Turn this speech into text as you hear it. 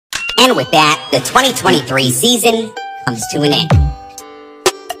And with that, the 2023 season comes to an end.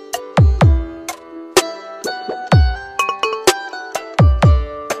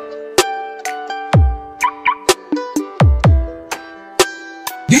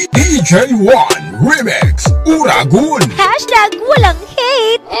 DJ WanRemix, Uragun. Hashtag walang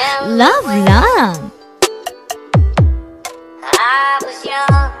hate, love lang. I was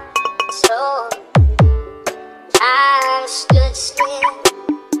young, so time stood still.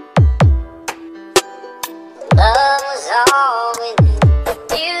 Love was all within.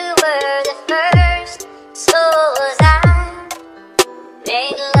 You were the first, so was I.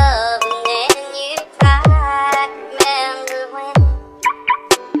 Made love and then you cried. Remember when?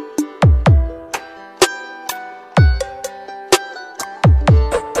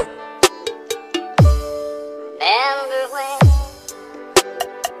 Remember when?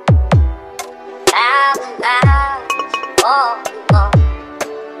 Thousand hours, walk the walk,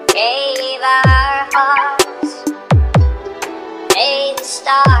 gave our hearts, made the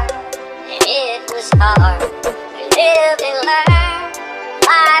start, and it was hard. We lived and learned,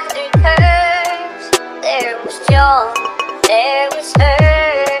 life through curves. There was joy, there was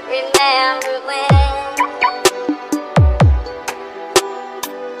hurt. Remember when?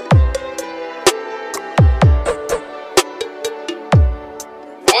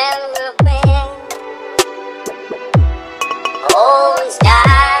 Remember when? Old ones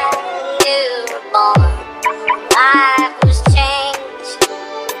died, new were born. Life was changed.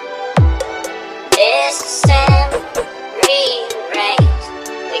 Disassembled, rearranged.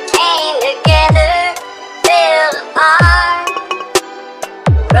 We came together, fell apart,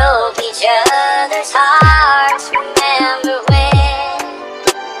 broke each other's hearts. Remember when?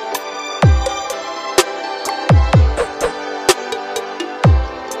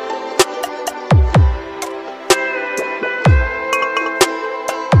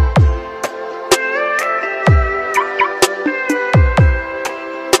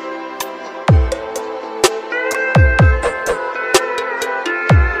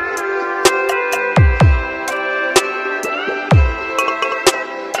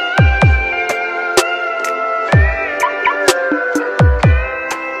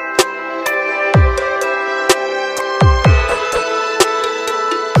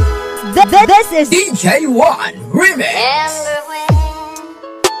 This is DJ WanRemix. Remember when?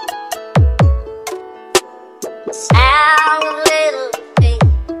 The sound of little feet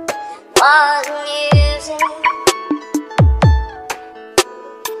was music.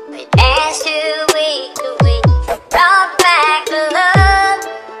 We danced to week to week, brought back the love.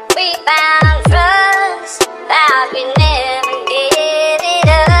 We found trust, vowed we'd never give it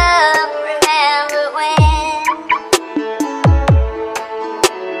up. Remember when?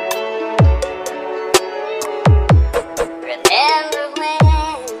 Remember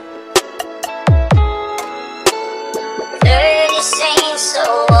when? 30 seems so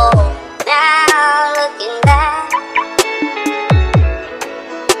old now, looking back.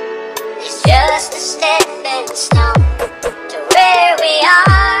 It's just a stepping stone to where we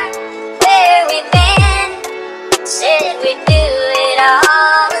are, where we've been. Said we'd do it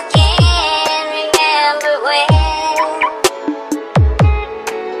all again. Remember when?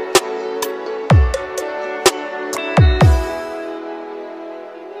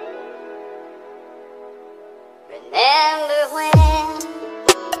 Remember when?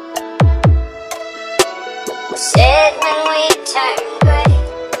 We said when we turned gray,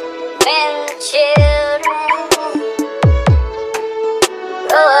 when the children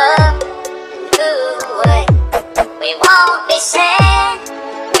grow up and move away, we won't be sad,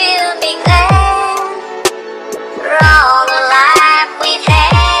 we'll be glad for all the life we've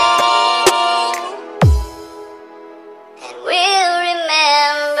had, and we'll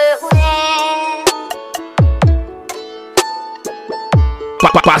remember when.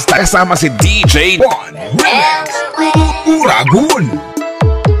 Basta kasama si DJ WanRemix, Uragun.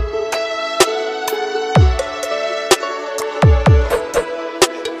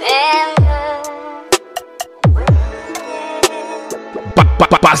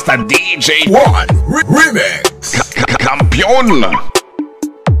 Basta DJ WanRemix, Kampiyon.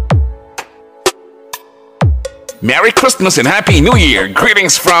 Merry Christmas and Happy New Year.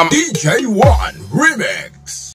 Greetings from DJ WanRemix.